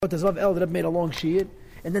Das Vav El that made a long shir,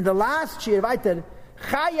 and then the last shir, weiter,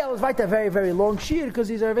 Chayel is weiter very, very long shir because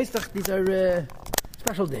these are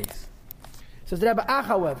special days. Says the Rebbe,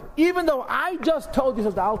 however, even though I just told you,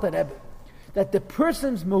 says the Alter Rebbe, that the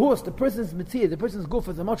person's mehus, the person's mitzvah, the person's guf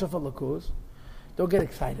is a much of a lakus, don't get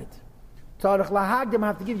excited. Tzarech lahagdim, I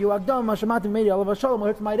have to give you agdam, mashamatim meiri alav hashalom, I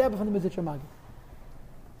heard my Rebbe from the Mizitch Magid.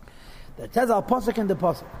 That says al pasuk in the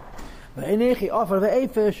pasuk. V'enechi offer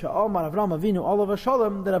ve'efer she'omar Avram Avinu olav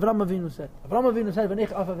hashalom, that Avram Avinu said. Avram Avinu said,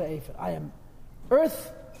 v'enechi offer ve'efer. I am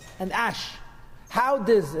earth and ash. How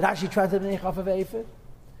does Rashi translate v'enechi offer ve'efer?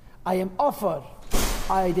 I am offer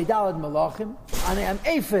ayedei dalad malachim, and I am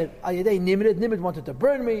efer ayedei Nimrod. Nimrod wanted to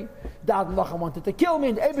burn me. Dalad malachim wanted to kill me,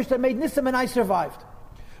 and the Eibishter made Nissim, and I survived.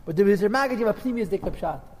 But the Mizitch Magid gave a previous dikta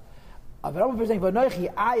pshat. Avram Avinu saying,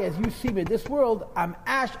 "V'noichi, I, as you see me in this world, I'm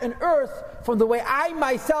ash and earth from the way I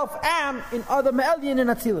myself am in other me'elyin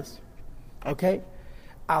and atzilus." Okay,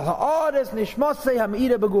 al ha'aretz nishmasei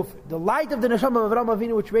ha'meira beguf, the light of the neshama of Avram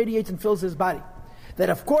Avinu which radiates and fills his body.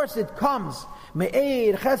 That of course it comes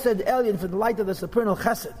me'er chesed elyon from the light of the supernal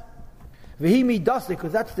chesed. V'hi midas,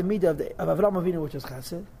 because that's the midah of Avram Avinu which is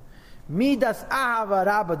chesed. Midas ahava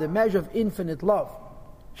rabba, the measure of infinite love.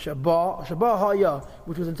 Shabbat Haya,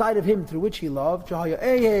 which was inside of him through which he loved.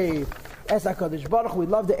 Shahaya Es HaKadosh Baruch Hu, we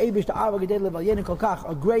love the Eibush, the Ava Gedei Lev Al Yenin Kol Kach,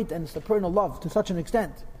 a great and supernal love to such an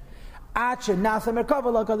extent. Ache Nasa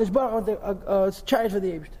Merkava La Kadosh Baruch Hu, it's charity for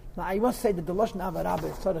the Eibush. Now I must say that the Lashon Ava Rabba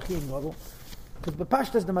is Tzarech Yim Gadol, because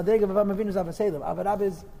Bepashtas the Madrega of Avram Avinu is Ava Selim. Ava Rabba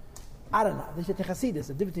is Arana. This is the Chassidus,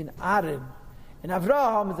 the difference between Aaron and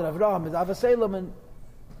Avraham is Ava Selim, and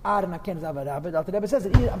Aaron Aken is Ava Rabba. The Alter Rebbe says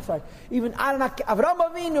that even Aaron Avram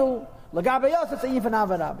Avinu Lagabe Yosef is even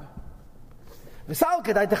Ava Rabba. V'salke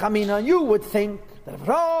Daita Chamina, you would think that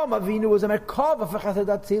Avram Avinu was a Merkava for Chassid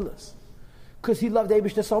Atzilus, because he loved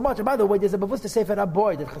Eibishter so much. And by the way, there's a Bavus, the Sefer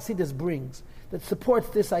Aboy that Chassidus brings that supports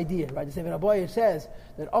this idea. Right? The Sefer Aboy says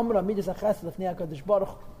that Omra Midas HaChesed Lefnei HaKadosh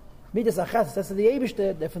Baruch Midas HaChesed, that's the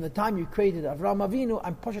Eibishter, that from the time you created Avram Avinu,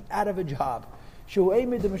 I'm pushed out of a job. Shu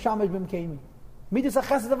Eimid the Meshamash B'mkeimi. Midas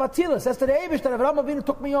HaChesed of Atzilus. That's the Eibush that Avram Avinu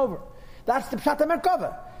took me over. That's the Pshat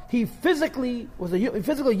HaMerkava. He physically was a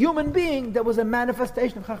physical human being that was a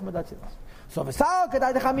manifestation of Chachma Atzilus. So V'sal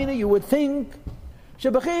Kedai Dechamina, you would think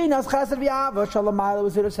Shebachin As Chesed V'Ava Shalom Ma'ala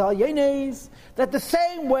was Yerusal Yenes, that the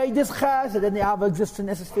same way this Chesed and the Ava exists in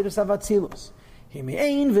Esespheres of Atzilus,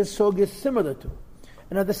 Himi'ein V'Sog is similar to,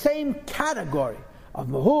 and are the same category of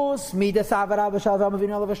Mahus Midas Avarab Shalom Avinu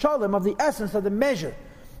Alav Shalom, of the essence of the measure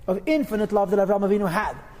of infinite love that Avram Avinu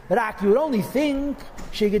had. Rak, you would only think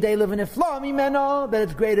Shigedei Levin Iflam Imeno, that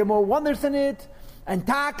it's greater, more wonders in it, and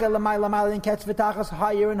Taka Lamai Lamai and Ketz V'Tachas,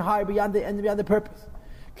 higher and higher beyond the end, beyond the purpose.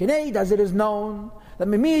 Kineid, as it is known, that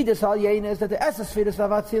Mimidus Al Yenes, that the essence Fidas of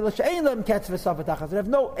Atzilus She'ein Lem Ketz V'Tachas, that have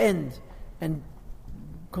no end and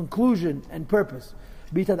conclusion and purpose,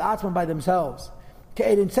 Bitad Atzman by themselves.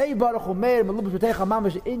 Ke'edin Sei Baruch Hu Meir Melubush B'Techa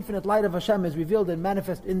Mamash, the infinite light of Hashem is revealed and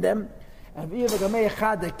manifest in them. And therefore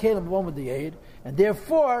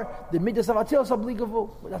the midas of Atzilus are obligable.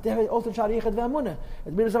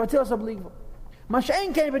 The midas of Atzilus are obligable.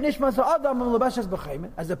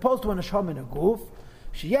 As opposed to a neshama in a guf,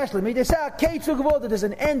 there's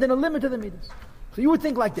an end and a limit to the midas. So you would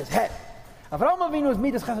think like this: Hey, Avram Avinu is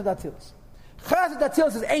midas chesed Atzilus. Chesed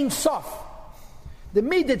Atzilus is ein sof. The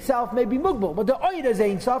mid itself may be mugbal, but the oida is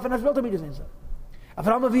ein sof, and as well the midas ein sof.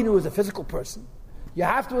 Avram Avinu is a physical person. You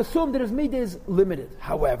have to assume that his midah is limited.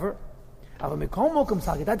 However,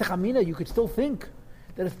 you could still think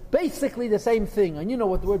that it's basically the same thing, and you know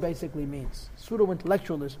what the word basically means.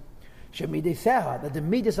 Pseudo-intellectualism. That the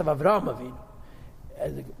midas of Avram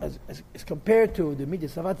Avinu, as compared to the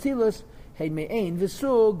midas of Atzilus,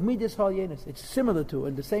 it's similar to,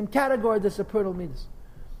 in the same category, the supernal midas.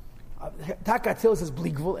 Taka Atzilus is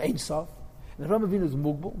bligvul, ein sof, and Avram Avinu is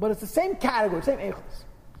mugbal, but it's the same category, same echos.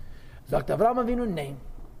 Dr. Avram Avinu name.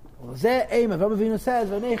 Avram Avinu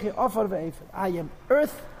says, I am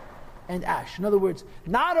earth and ash. In other words,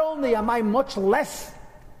 not only am I much less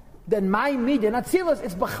than my midah, and Atzilus,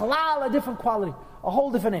 it's b'chalal, a different quality, a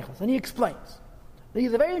whole different echos. And he explains.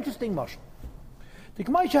 He's a very interesting mashal. Think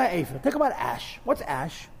about ash. What's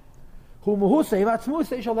ash? It's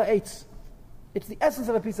the essence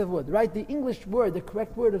of a piece of wood, right? The English word, the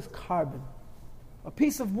correct word is carbon. A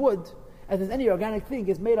piece of wood, as is any organic thing,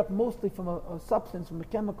 is made up mostly from a substance, from a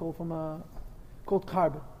chemical, called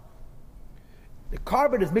carbon. The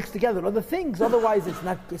carbon is mixed together with other things, otherwise it's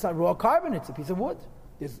not raw carbon, it's a piece of wood.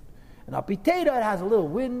 There's an apiteda, it has a little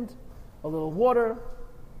wind, a little water,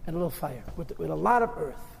 and a little fire, with a lot of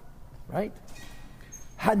earth, right?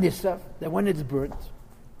 Hanisaf, that when it's burnt,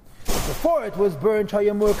 Before it was burned,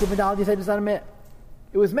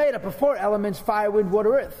 it was made up of 4 elements: fire, wind,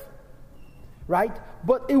 water, earth. Right?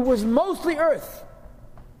 But it was mostly earth.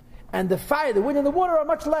 And the fire, the wind, and the water are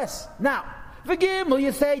much less. Now, V'gimel,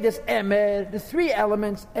 you say this emer, the 3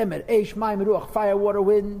 elements, emer, eish, mayim, ruach, fire, water,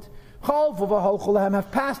 wind, chol, v'vahol, cholahem,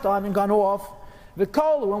 have passed on and gone off.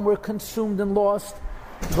 V'kol, when we're consumed and lost,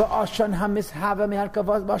 v'ashan hamishava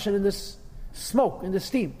meharkavas, ashan in this smoke, in the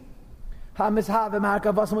steam. Hamishava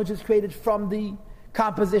meharkavas, which is created from the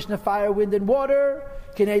composition of fire, wind, and water.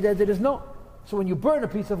 Kineda, there is no. So when you burn a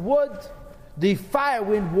piece of wood, the fire,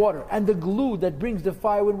 wind, water, and the glue that brings the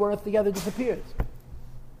fire, wind, water together disappears.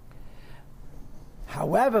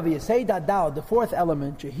 However, the 4th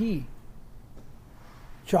element, Jehi,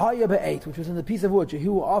 Shahaya Be'et, which was in the piece of wood,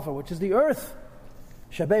 Jehu offer, which is the earth,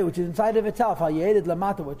 Shabei, which is inside of itself, Hayered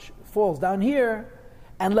Lamata, which falls down here,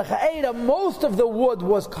 and Lecha'eda, most of the wood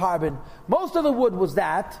was carbon. Most of the wood was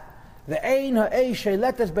that. The Ein Ha'esh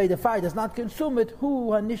Letas Bei, the fire does not consume it,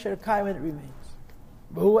 Hu Hanishar Kai, when it remains.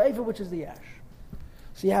 B'hu Efer, which is the ash.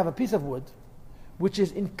 So you have a piece of wood, which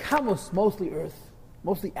is in Kamus, mostly earth,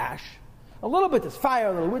 mostly ash. A little bit is fire,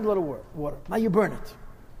 a little wind, a little water. Now you burn it.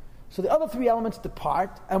 So the other 3 elements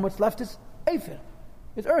depart, and what's left is Efer,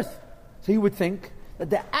 is earth. So you would think that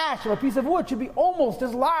the ash of a piece of wood should be almost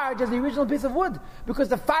as large as the original piece of wood, because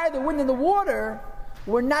the fire, the wind, and the water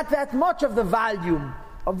were not that much of the volume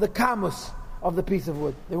of the kamus of the piece of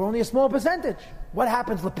wood. They were only a small percentage. What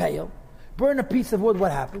happens, Lepeil? Burn a piece of wood,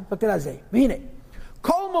 what happens? Look at Azay. Mihine.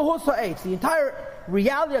 Kol Mahusa Eitz, the entire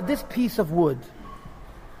reality of this piece of wood,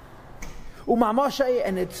 Umamoshay,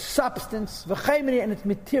 and its substance, V'chaimini, and its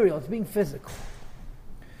material, it's being physical.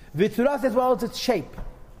 V'tzuras, as well as its shape.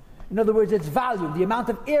 In other words, its volume, the amount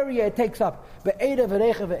of area it takes up. Be'eda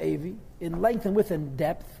v'recha v'evi, in length and width and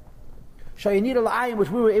depth. Shayinir al-ayin, which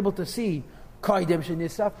we were able to see, Koidem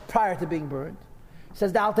shenisaf, prior to being burned.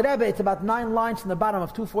 Says the Alter Rebbe, it's about 9 lines from the bottom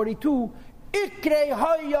of 242. Ikrei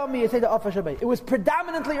hoyomi, it says the Ofar Shabbat. It was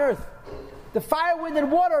predominantly earth. The fire, wind,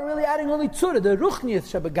 and water are really adding only tzura, the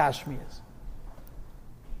ruchnias shabagashmias.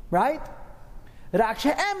 Right? It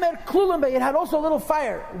had also a little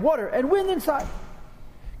fire, water, and wind inside.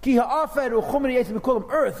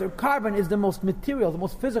 Earth or carbon is the most material, the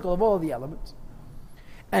most physical of all of the elements.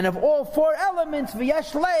 And of all 4 elements,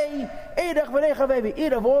 each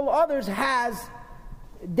of all others has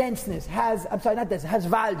denseness, has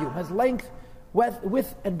volume, has length,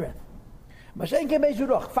 width, and breadth.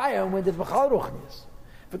 Fire and wind is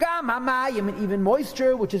and even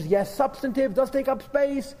moisture, which is substantive, does take up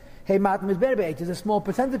space. Is a small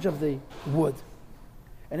percentage of the wood.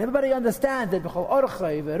 And everybody understands that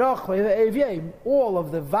all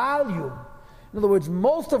of the volume, in other words,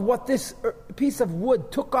 most of what this piece of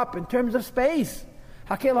wood took up in terms of space,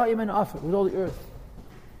 was all the earth.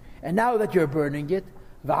 And now that you're burning it,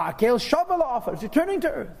 it's returning to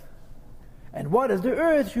earth. And what is the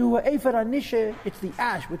earth? It's the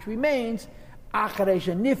ash which remains after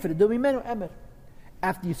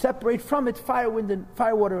you separate from it fire,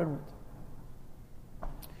 water, and wind.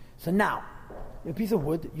 So now, a piece of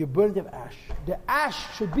wood, you burn it of ash. The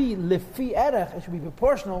ash should be lefi erech, it should be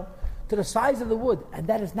proportional to the size of the wood, and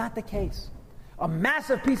that is not the case. A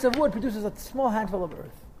massive piece of wood produces a small handful of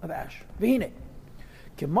earth, of ash. V'hine,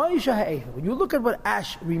 when you look at what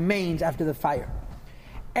ash remains after the fire,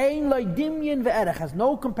 ein lo dimyin ve'erech, has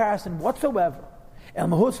no comparison whatsoever, el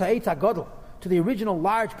mahus ha'etz hagadol, to the original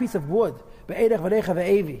large piece of wood, be'erech v'recha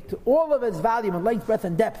ve'evi, to all of its volume and length, breadth,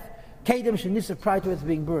 and depth, kedem shenisah, prior to its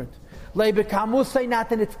being burnt. Leibe kamusay,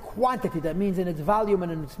 not in its quantity, that means in its volume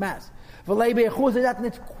and in its mass. V'leibe echuzay, not in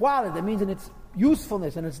its quality, that means in its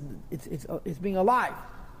usefulness and it's being alive.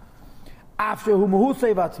 After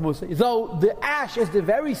humuhusay vatzmusay, though the ash is the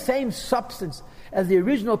very same substance as the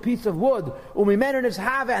original piece of wood, umimen is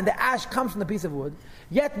have, and the ash comes from the piece of wood,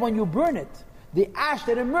 yet when you burn it, the ash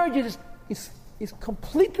that emerges is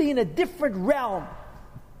completely in a different realm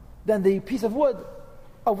than the piece of wood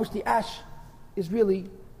of which the ash is really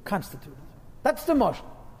constituted. That's the motion.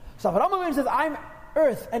 So if Rambam says, I'm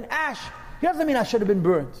earth and ash, he doesn't mean I should have been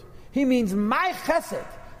burnt. He means my chesed,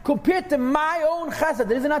 compared to my own chesed,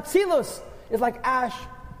 there is an atzilus, is like ash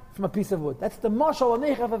from a piece of wood. That's the mashal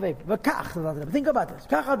anechav avayv. Think about this.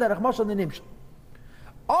 Kach aderech mashal nenimshal.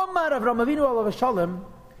 Omar Avram Avinu alav shalom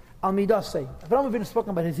al midah say. Avram Avinu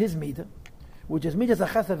spoken about his midah, which is midah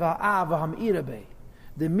zachesed v'ha'av v'ham'ira bey,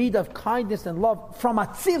 the midah of kindness and love from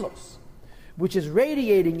atzilus, which is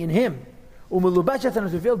radiating in him, umelubashet and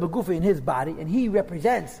is revealed begufa in his body, and he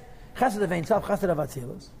represents chesed of ein sof, chesed of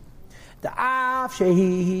atzilus. The Av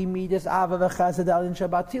Shehi Midas Ava v'Chesed Elin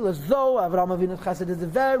Shabatilas. Though Avraham Avinu's Chesed is the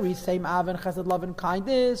very same Av and Chesed, love and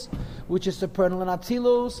kindness, which is supernal in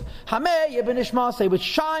Atzilus. Hamei Ibn Ishmael, which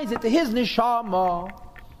shines into his neshama.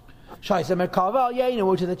 Shaisa Merkava Al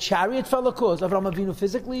which is the chariot felakos. Avraham Avinu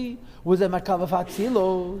physically was a Merkava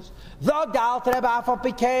Atzilus. The Gal Tereb Afal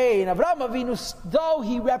Pikein. Avraham Avinu, though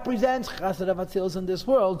he represents Chesed of Atzilus in this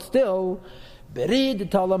world, still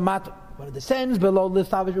Berid Talamat. When it descends below the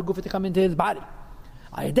Savish Gufa to come into his body.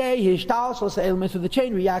 Ayadei Hishtal shall say elements of the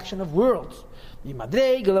chain reaction of worlds.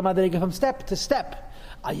 From step to step.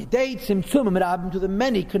 Ayadei Tzimtzum Rabim to the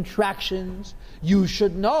many contractions. You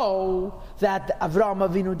should know that Avraham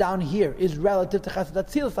Avinu down here is relative to Chesed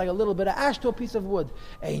Atzilus. It's like a little bit of ash to a piece of wood.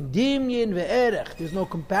 Ein dimyin ve'erech. There's no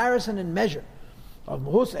comparison and measure of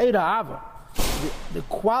Mahus Eira Ava, the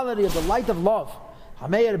quality of the light of love.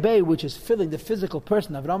 Hameir Bey, which is filling the physical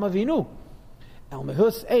person of Avraham Avinu, El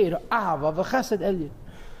Mehus Eir Ahava v'Chesed Elyon,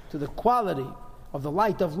 to the quality of the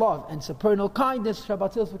light of love and supernal kindness,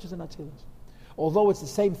 Shabbatilus, which is in Atzilus. Although it's the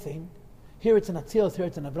same thing, here it's in Atzilus, here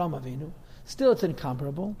it's in Avraham Avinu, still it's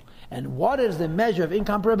incomparable. And what is the measure of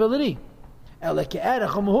incomparability?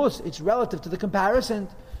 It's relative to the comparison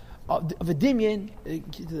of a dimyan,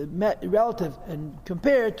 relative and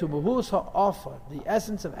compared to Mahus Ha'afa, the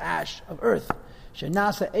essence of ash, of earth.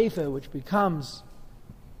 Shenasa Efa, which becomes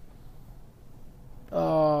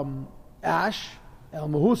ash, El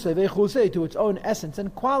Mahusei Vechusei, to its own essence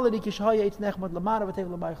and quality,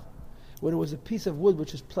 when it was a piece of wood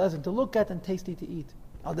which is pleasant to look at and tasty to eat.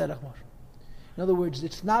 In other words,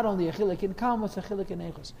 it's not only a chilik in kam, it's a chilik in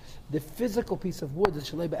echos. The physical piece of wood is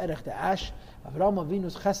shalei be'erech, the ash, Avraham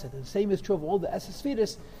Avinu's chesed. And the same is true of all the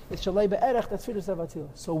esesphiris, it's shalei be'erech, that's firis of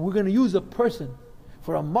Atzilus. So we're going to use a person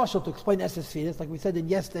for a mashal to explain esesphiris, like we said in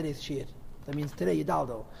yesterday's shir. That means today,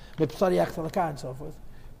 Yidaldo, Mepsari Achzalaka, and so forth.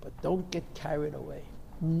 But don't get carried away.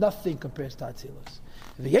 Nothing compares to Atzilus.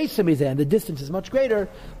 The Yesim is there, and the distance is much greater.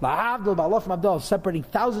 La'avdol ba'alof ma'avdol, separating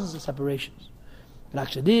thousands of separations. The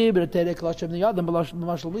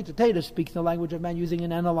Torah speaks the language of man using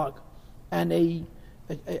an analog and a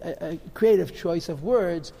creative choice of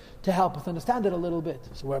words to help us understand it a little bit.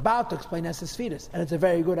 So we're about to explain Esesphiris, and it's a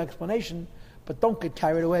very good explanation, but don't get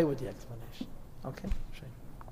carried away with the explanation. Okay?